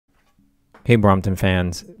Hey Brompton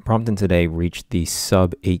fans, Brompton today reached the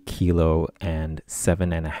sub 8 kilo and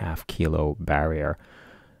 7.5 kilo barrier.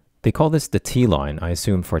 They call this the T line, I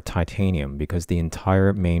assume for titanium, because the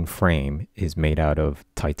entire main frame is made out of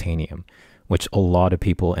titanium, which a lot of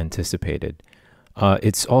people anticipated.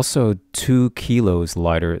 It's also 2 kilos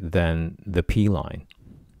lighter than the P line.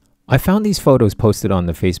 I found these photos posted on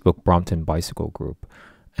the Facebook Brompton Bicycle group,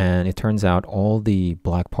 and it turns out all the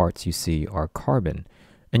black parts you see are carbon.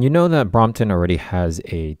 And you know that Brompton already has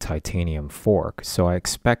a titanium fork, so I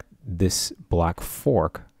expect this black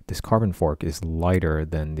fork, this carbon fork, is lighter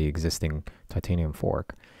than the existing titanium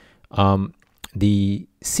fork. The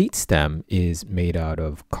seat stem is made out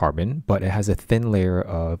of carbon, but it has a thin layer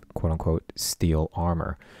of quote-unquote steel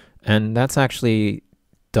armor. And that's actually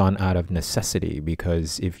done out of necessity,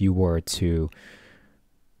 because if you were to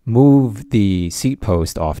move the seat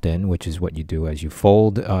post often, which is what you do as you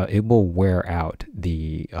fold, it will wear out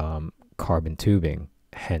the carbon tubing,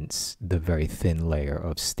 hence the very thin layer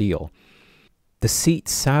of steel. The seat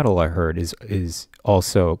saddle, I heard, is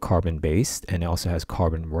also carbon based, and it also has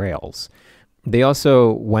carbon rails. They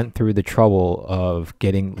also went through the trouble of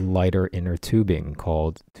getting lighter inner tubing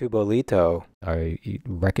called Tubolito. I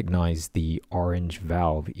recognized the orange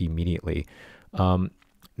valve immediately.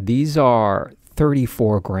 These are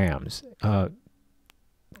 34 grams.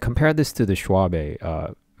 Compare this to the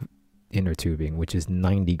Schwabe inner tubing, which is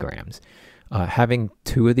 90 grams. Having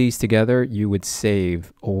two of these together, you would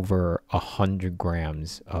save over 100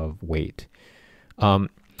 grams of weight.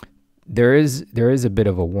 There is a bit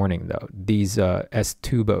of a warning though. These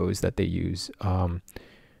S-tubos that they use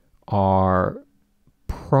are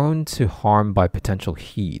prone to harm by potential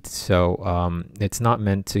heat, so it's not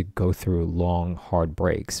meant to go through long hard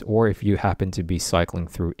breaks, or if you happen to be cycling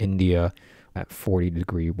through India at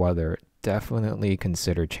 40-degree weather, definitely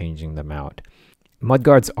consider changing them out.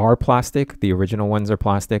 Mudguards are plastic, the original ones are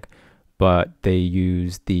plastic, but they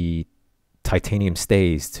use the titanium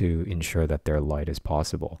stays to ensure that they're light as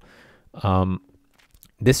possible.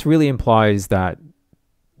 This really implies that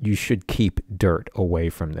you should keep dirt away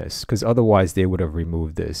from this, because otherwise they would have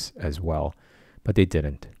removed this as well, but they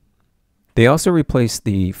didn't. They also replaced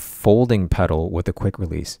the folding pedal with a quick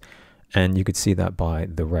release, and you could see that by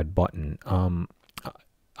the red button.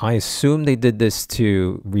 I assume they did this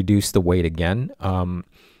to reduce the weight again,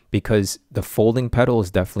 because the folding pedal is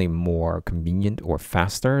definitely more convenient or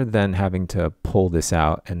faster than having to pull this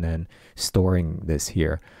out and then storing this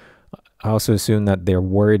here. I also assume that they're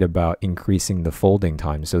worried about increasing the folding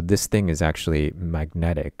time. So this thing is actually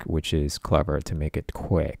magnetic, which is clever to make it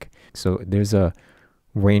quick. So there's a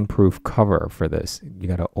rainproof cover for this. You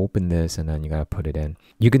got to open this and then you got to put it in.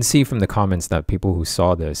 You can see from the comments that people who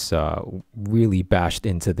saw this really bashed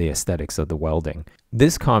into the aesthetics of the welding.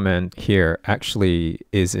 This comment here actually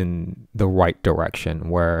is in the right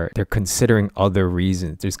direction, where they're considering other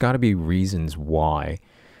reasons. There's got to be reasons why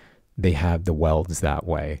they have the welds that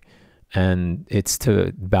way. And it's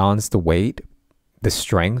to balance the weight, the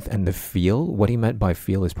strength, and the feel. What he meant by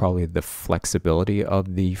feel is probably the flexibility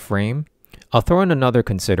of the frame. I'll throw in another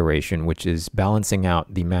consideration, which is balancing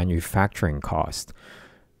out the manufacturing cost.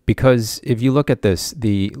 Because if you look at this,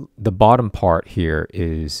 the bottom part here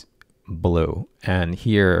is blue, and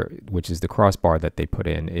here, which is the crossbar that they put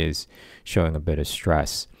in, is showing a bit of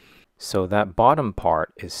stress. So that bottom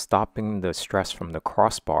part is stopping the stress from the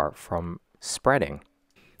crossbar from spreading.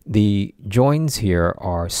 The joins here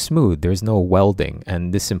are smooth, there's no welding,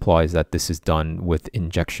 and this implies that this is done with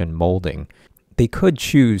injection molding. They could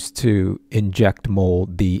choose to inject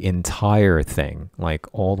mold the entire thing, like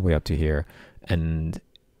all the way up to here, and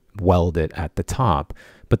weld it at the top,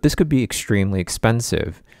 but this could be extremely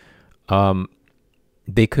expensive.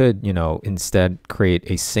 They could, instead create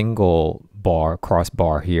a single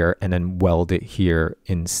crossbar here and then weld it here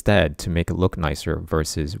instead to make it look nicer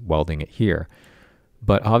versus welding it here.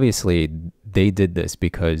 But obviously they did this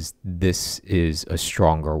because this is a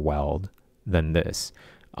stronger weld than this.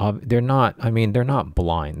 They're not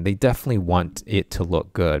blind. They definitely want it to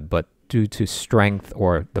look good, but due to strength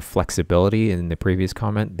or the flexibility in the previous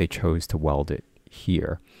comment, they chose to weld it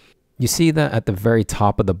here. You see that at the very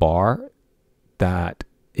top of the bar, that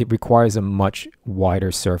it requires a much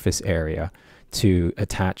wider surface area to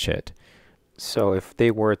attach it. So if they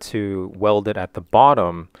were to weld it at the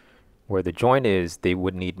bottom, where the joint is, they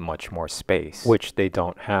would need much more space, which they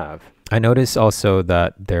don't have. I notice also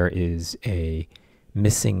that there is a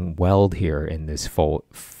missing weld here in this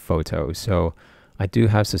photo, so I do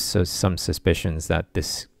have some suspicions that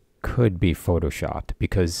this could be photoshopped,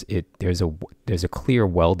 because there's a clear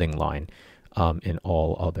welding line in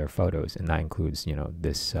all other photos, and that includes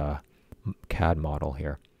this CAD model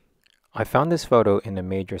here. I found this photo in a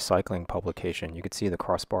major cycling publication. You could see the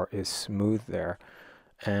crossbar is smooth there.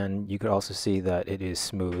 And you could also see that it is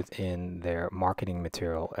smooth in their marketing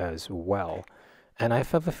material as well. And I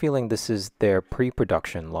have a feeling this is their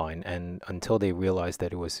pre-production line, and until they realized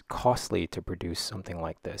that it was costly to produce something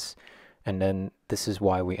like this. And then this is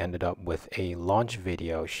why we ended up with a launch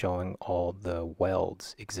video showing all the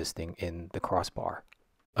welds existing in the crossbar.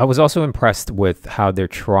 I was also impressed with how they're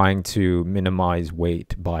trying to minimize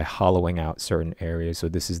weight by hollowing out certain areas. So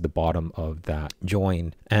this is the bottom of that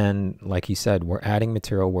join. And like he said, we're adding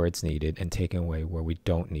material where it's needed and taking away where we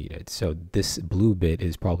don't need it. So this blue bit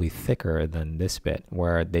is probably thicker than this bit,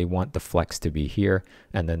 where they want the flex to be here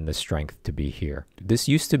and then the strength to be here. This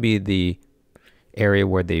used to be the area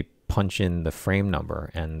where they punch in the frame number,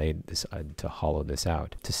 and they decided to hollow this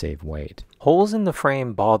out to save weight. Holes in the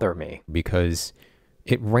frame bother me because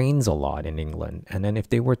it rains a lot in England, and then if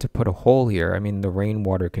they were to put a hole here, I mean, the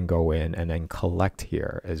rainwater can go in and then collect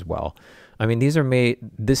here as well. I mean, these are made,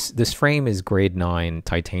 this frame is grade 9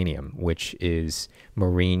 titanium, which is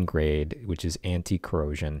marine grade, which is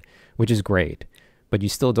anti-corrosion, which is great, but you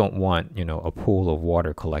still don't want, you know, a pool of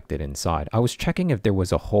water collected inside. I was checking if there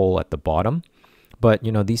was a hole at the bottom, but,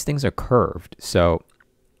 you know, these things are curved, so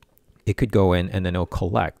it could go in and then it'll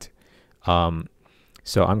collect.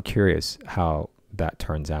 So I'm curious how that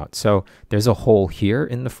turns out. So there's a hole here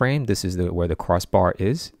in the frame. This is where the crossbar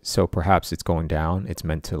is. So perhaps it's going down. It's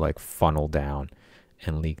meant to like funnel down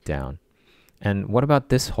and leak down. And what about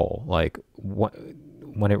this hole? Like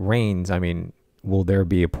when it rains, I mean, will there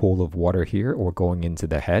be a pool of water here or going into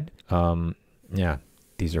the head? Yeah.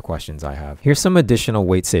 These are questions I have. Here's some additional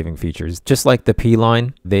weight saving features. Just like the P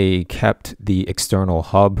line, they kept the external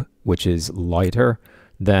hub, which is lighter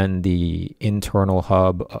than the internal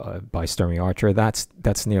hub by Sturmey Archer.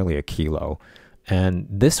 That's nearly a kilo. And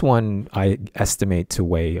this one I estimate to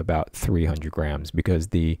weigh about 300 grams because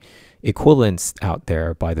the equivalents out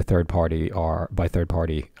there by the third party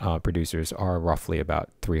producers are roughly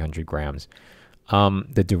about 300 grams.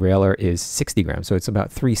 The derailleur is 60 grams, so it's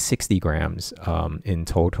about 360 grams in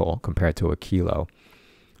total compared to a kilo.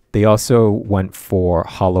 They also went for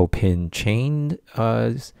hollow pin chain,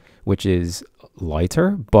 which is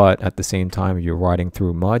lighter, but at the same time, if you're riding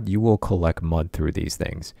through mud, you will collect mud through these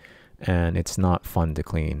things, and it's not fun to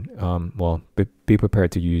clean. Well, be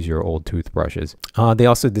prepared to use your old toothbrushes. They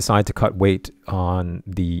also decide to cut weight on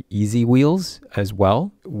the easy wheels as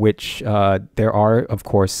well, which there are, of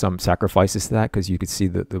course, some sacrifices to that because you could see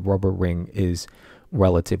that the rubber ring is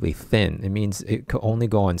relatively thin. It means it could only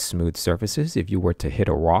go on smooth surfaces. If you were to hit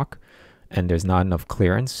a rock and there's not enough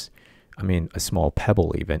clearance, I mean, a small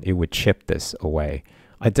pebble even, it would chip this away.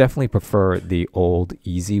 I definitely prefer the old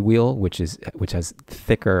easy wheel, which has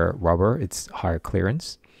thicker rubber. It's higher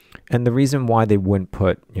clearance. And the reason why they wouldn't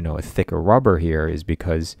put, you know, a thicker rubber here is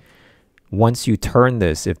because once you turn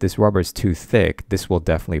this, if this rubber is too thick, this will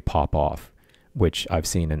definitely pop off, which I've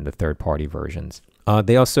seen in the third-party versions.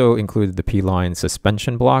 They also included the P-line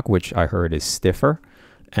suspension block, which I heard is stiffer,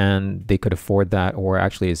 and they could afford that, or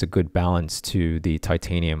actually is a good balance to the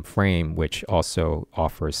titanium frame, which also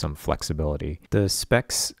offers some flexibility. The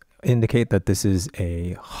specs indicate that this is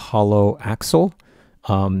a hollow axle.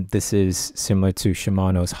 This is similar to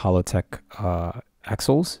Shimano's Hollowtech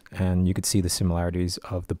axles, and you could see the similarities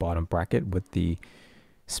of the bottom bracket with the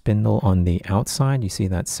spindle on the outside. You see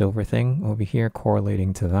that silver thing over here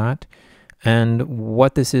correlating to that. And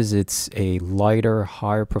what this is, it's a lighter,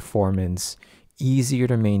 higher performance, easier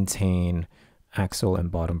to maintain axle and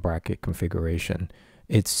bottom bracket configuration.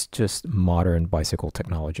 It's just modern bicycle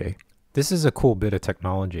technology. This is a cool bit of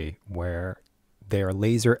technology where they are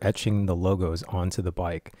laser etching the logos onto the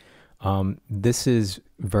bike. This is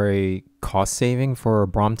very cost saving for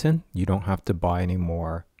Brompton. You don't have to buy any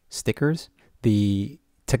more stickers. The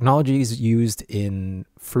technology is used in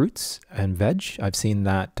fruits and veg. I've seen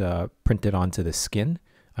that printed onto the skin.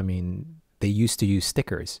 I mean, they used to use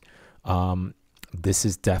stickers. This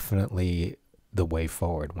is definitely the way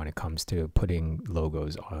forward when it comes to putting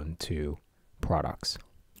logos onto products.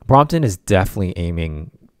 Brompton is definitely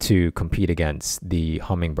aiming to compete against the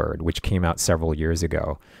Hummingbird, which came out several years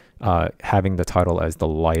ago, having the title as the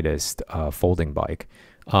lightest folding bike.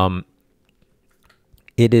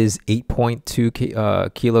 It is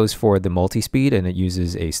 8.2 kilos for the multi-speed, and it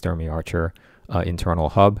uses a Sturmey Archer internal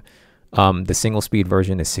hub. The single speed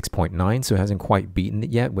version is 6.9, so it hasn't quite beaten it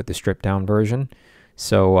yet with the stripped down version.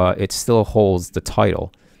 So it still holds the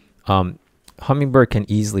title. Hummingbird can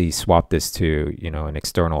easily swap this to, you know, an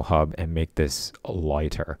external hub and make this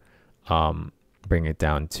lighter. Bring it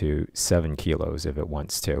down to 7 kilos if it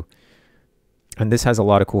wants to. And this has a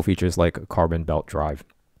lot of cool features like a carbon belt drive.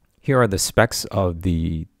 Here are the specs of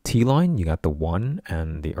the T Line. You got the One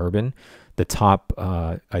and the Urban. The top,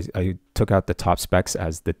 I took out the top specs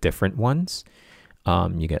as the different ones.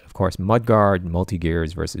 You get, of course, mudguard,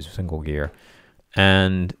 multi-gears versus single gear.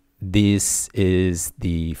 And this is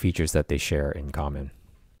the features that they share in common.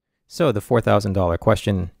 So the $4,000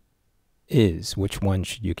 question is, which one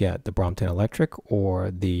should you get, the Brompton Electric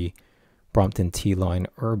or the Brompton T Line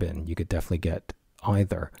Urban? You could definitely get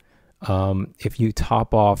either. If you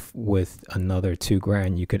top off with another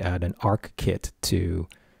 $2,000, you could add an arc kit to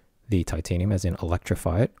the titanium, as in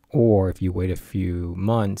electrify it. Or if you wait a few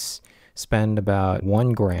months, spend about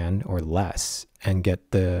 $1,000 or less and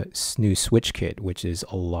get the new switch kit, which is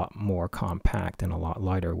a lot more compact and a lot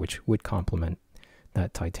lighter, which would complement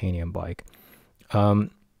that titanium bike. And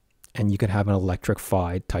you could have an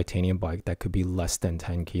electrified titanium bike that could be less than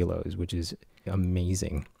 10 kilos, which is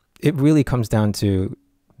amazing. It really comes down to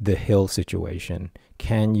the hill situation.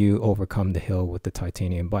 Can you overcome the hill with the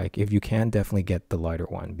titanium bike? If you can, definitely get the lighter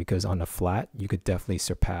one, because on a flat, you could definitely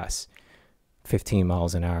surpass 15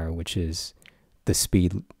 miles an hour, which is the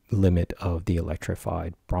speed limit of the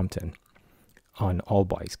electrified Brompton on all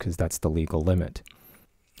bikes, because that's the legal limit.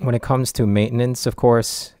 When it comes to maintenance, of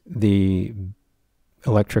course, the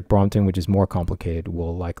electric Brompton, which is more complicated,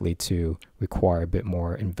 will likely to require a bit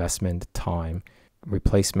more investment, time,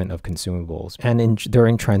 replacement of consumables. And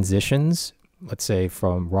during transitions, let's say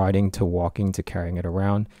from riding to walking to carrying it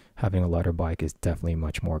around, having a lighter bike is definitely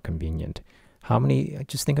much more convenient.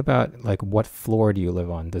 Just think about, like, what floor do you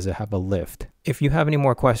live on? Does it have a lift? If you have any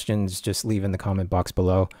more questions, just leave in the comment box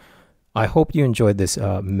below. I hope you enjoyed this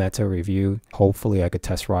Meta review. Hopefully I could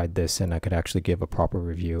test ride this and I could actually give a proper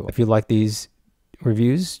review. If you like these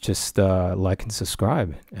reviews, just like and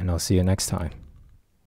subscribe, and I'll see you next time.